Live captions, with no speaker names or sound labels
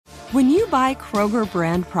When you buy Kroger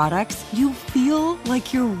brand products, you feel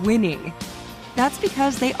like you're winning. That's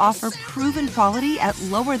because they offer proven quality at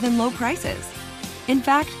lower than low prices. In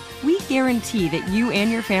fact, we guarantee that you and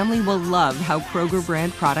your family will love how Kroger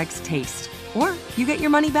brand products taste, or you get your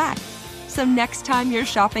money back. So next time you're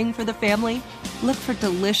shopping for the family, look for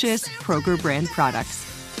delicious Kroger brand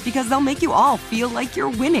products, because they'll make you all feel like you're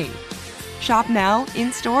winning. Shop now,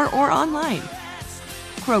 in-store, or online.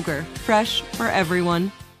 Kroger, fresh for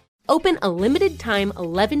everyone. Open a limited-time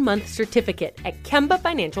 11-month certificate at Kemba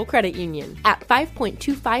Financial Credit Union. At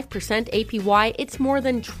 5.25% APY, it's more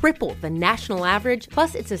than triple the national average,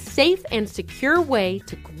 plus it's a safe and secure way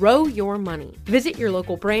to grow your money. Visit your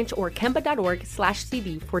local branch or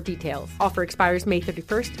kemba.org/CD for details. Offer expires May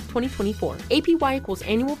 31st, 2024. APY equals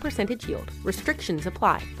annual percentage yield. Restrictions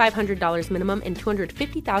apply. $500 minimum and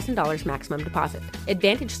 $250,000 maximum deposit.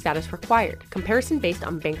 Advantage status required. Comparison based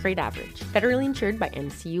on bank rate average. Federally insured by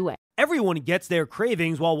NCUA. Everyone gets their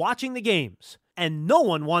cravings while watching the games, and no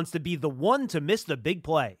one wants to be the one to miss the big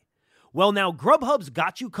play. Well, now Grubhub's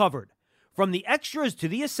got you covered. From the extras to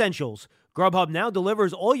the essentials, Grubhub now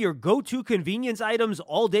delivers all your go-to convenience items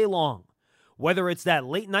all day long. Whether it's that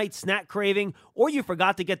late-night snack craving or you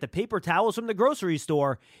forgot to get the paper towels from the grocery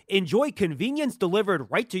store, enjoy convenience delivered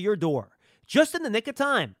right to your door, just in the nick of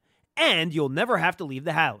time, and you'll never have to leave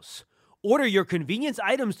the house. Order your convenience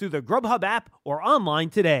items through the Grubhub app or online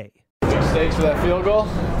today. Stakes for that field goal?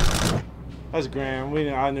 That's grand.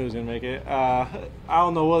 I knew he was going to make it. I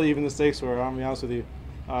don't know what even the stakes were, I'll be honest with you.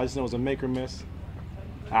 I just know it was a make or miss.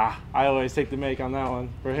 I always take the make on that one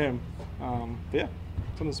for him. But yeah,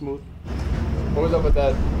 something smooth. What was up with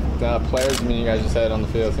that players? I mean, you guys just had it on the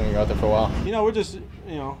field, so you got there for a while. We're just,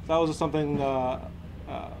 that was just something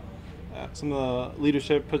some of the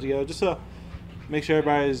leadership put together just to make sure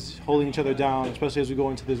everybody's holding each other down, especially as we go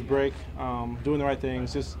into this break, doing the right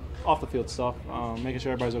things, just off the field stuff, making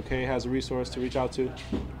sure everybody's okay, has a resource to reach out to,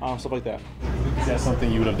 stuff like that. Is that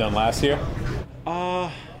something you would have done last year?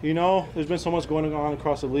 There's been so much going on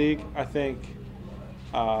across the league. I think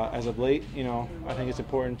as of late, I think it's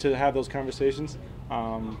important to have those conversations.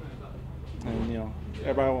 Everybody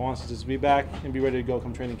wants to just be back and be ready to go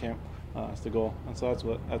come training camp. That's the goal. And so that's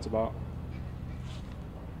what that's about.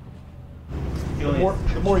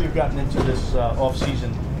 The more you've gotten into this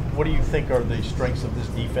off-season, what do you think are the strengths of this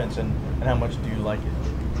defense, and how much do you like it?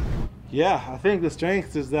 Yeah, I think the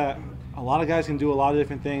strength is that a lot of guys can do a lot of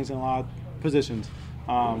different things in a lot of positions.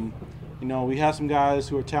 We have some guys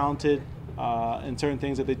who are talented in certain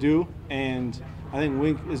things that they do, and I think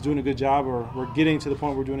Wink is doing a good job, or we're getting to the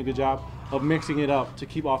point where we're doing a good job of mixing it up to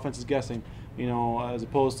keep offenses guessing, as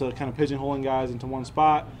opposed to kind of pigeonholing guys into one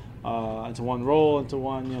spot, into one role, into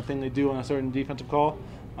one thing they do on a certain defensive call.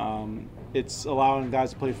 It's allowing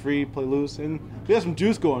guys to play free, play loose, and we have some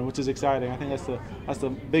juice going, which is exciting. I think that's the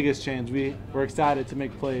biggest change. We're excited to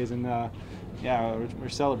make plays, and we're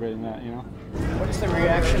celebrating that. What's the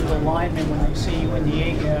reaction of the linemen when they see you in the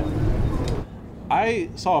A-gap? I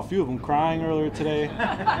saw a few of them crying earlier today.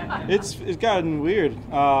 It's gotten weird.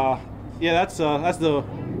 That's the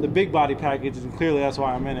big body package, and clearly that's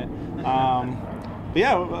why I'm in it.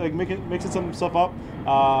 Mixing some stuff up.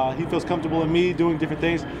 He feels comfortable in me doing different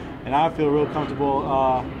things, and I feel real comfortable.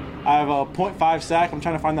 I have a 0.5 sack. I'm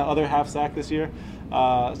trying to find that other half sack this year,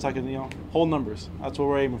 so I can hold numbers. That's what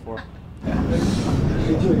we're aiming for.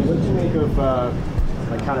 What do you make of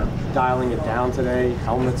kind of dialing it down today?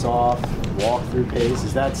 Helmets off, walk through pace.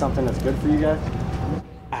 Is that something that's good for you guys?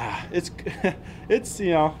 It's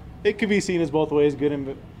it could be seen as both ways, good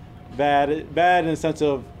and bad. Bad in the sense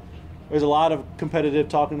of there's a lot of competitive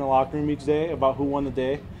talk in the locker room each day about who won the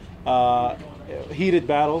day, heated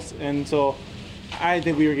battles, and so I didn't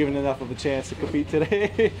think we were given enough of a chance to compete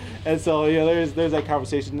today. And so there's that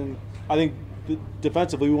conversation, and I think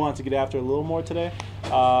defensively we wanted to get after a little more today,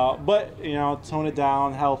 but tone it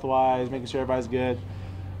down health-wise, making sure everybody's good.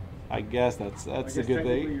 I guess that's a good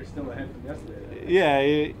thing. You're still ahead from yesterday. Yeah,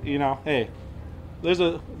 hey, there's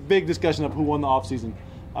a big discussion of who won the offseason.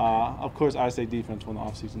 Of course, I say defense won the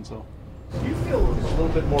offseason. So, do you feel a little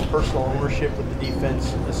bit more personal ownership with the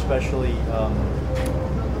defense, especially in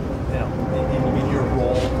your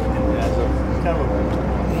role and as a kind of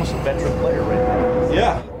almost a veteran player right now?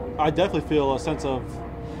 Yeah, I definitely feel a sense of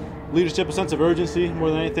leadership, a sense of urgency more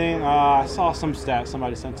than anything. I saw some stats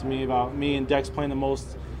somebody sent to me about me and Dex playing the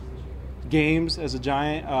most games as a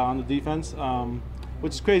Giant on the defense,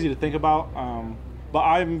 which is crazy to think about. But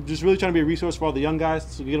I'm just really trying to be a resource for all the young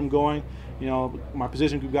guys to get them going. My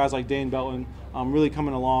position group guys like Dane Belton, really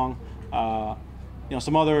coming along.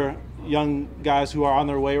 Some other young guys who are on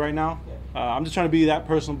their way right now. I'm just trying to be that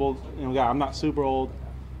personable guy. I'm not super old.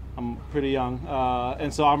 I'm pretty young,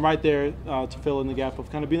 and so I'm right there to fill in the gap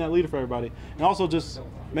of kind of being that leader for everybody, and also just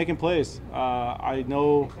making plays. I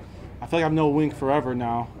feel like I've known Wink forever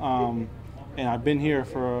now, and I've been here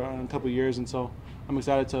for a couple of years, and so I'm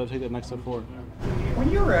excited to take that next step forward.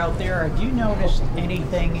 When you were out there, have you noticed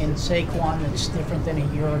anything in Saquon that's different than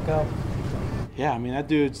a year ago? Yeah, I mean, that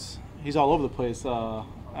he's all over the place.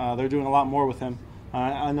 They're doing a lot more with him.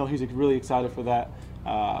 I know he's really excited for that.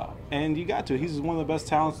 And you got to. He's one of the best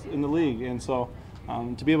talents in the league. And so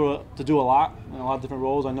to be able to do a lot in a lot of different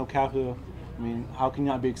roles, I know Kappa, I mean, how can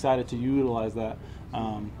you not be excited to utilize that?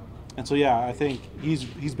 And so, yeah, I think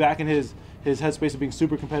he's back in his headspace of being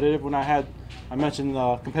super competitive. When I mentioned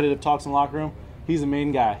competitive talks in the locker room, he's the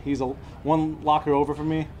main guy. He's one locker over from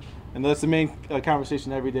me, and that's the main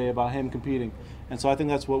conversation every day about him competing. And so I think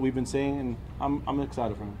that's what we've been seeing, and I'm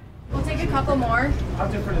excited for him. We'll take a couple more. How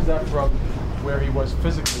different is that from where he was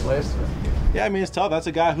physically last year? Yeah, I mean, it's tough. That's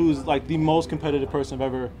a guy who's like the most competitive person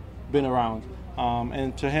I've ever been around.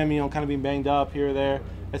 And to him, kind of being banged up here or there,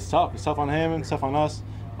 it's tough. It's tough on him and tough on us.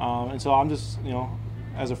 And so I'm just,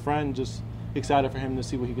 as a friend, just excited for him to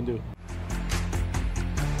see what he can do.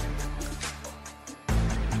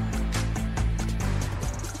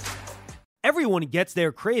 Everyone gets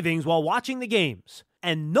their cravings while watching the games,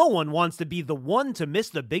 and no one wants to be the one to miss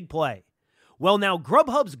the big play. Well, now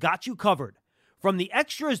Grubhub's got you covered. From the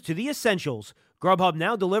extras to the essentials, Grubhub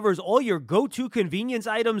now delivers all your go-to convenience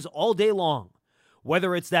items all day long.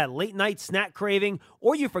 Whether it's that late-night snack craving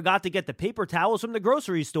or you forgot to get the paper towels from the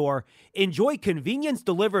grocery store, enjoy convenience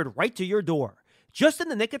delivered right to your door, just in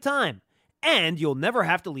the nick of time. And you'll never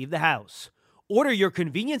have to leave the house. Order your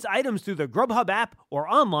convenience items through the Grubhub app or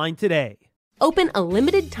online today. Open a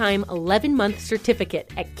limited-time 11-month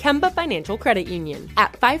certificate at Kemba Financial Credit Union.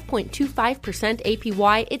 At 5.25%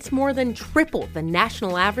 APY, it's more than triple the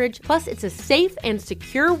national average, plus it's a safe and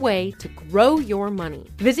secure way to grow your money.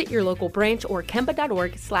 Visit your local branch or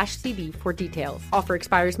kemba.org/CD for details. Offer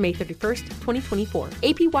expires May 31st, 2024.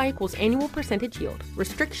 APY equals annual percentage yield.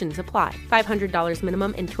 Restrictions apply. $500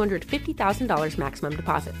 minimum and $250,000 maximum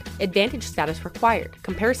deposit. Advantage status required.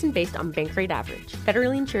 Comparison based on bank rate average.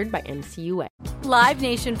 Federally insured by NCUA. Live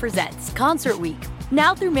Nation presents Concert Week.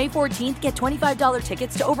 Now through May 14th, get $25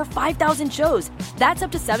 tickets to over 5,000 shows. That's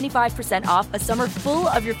up to 75% off a summer full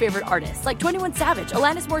of your favorite artists like 21 Savage,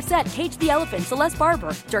 Alanis Morissette, Cage the Elephant, Celeste Barber,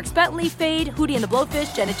 Dierks Bentley, Fade, Hootie and the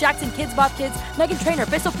Blowfish, Janet Jackson, Kidz Bop Kids, Meghan Trainor,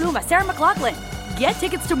 Peso Pluma, Sarah McLachlan. Get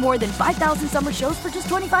tickets to more than 5,000 summer shows for just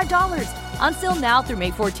 $25. On sale now through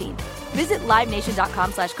May 14th. Visit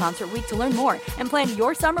livenation.com/concertweek to learn more and plan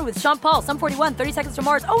your summer with Sean Paul, Sum 41, 30 Seconds to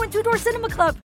Mars, and Two Door Cinema Club.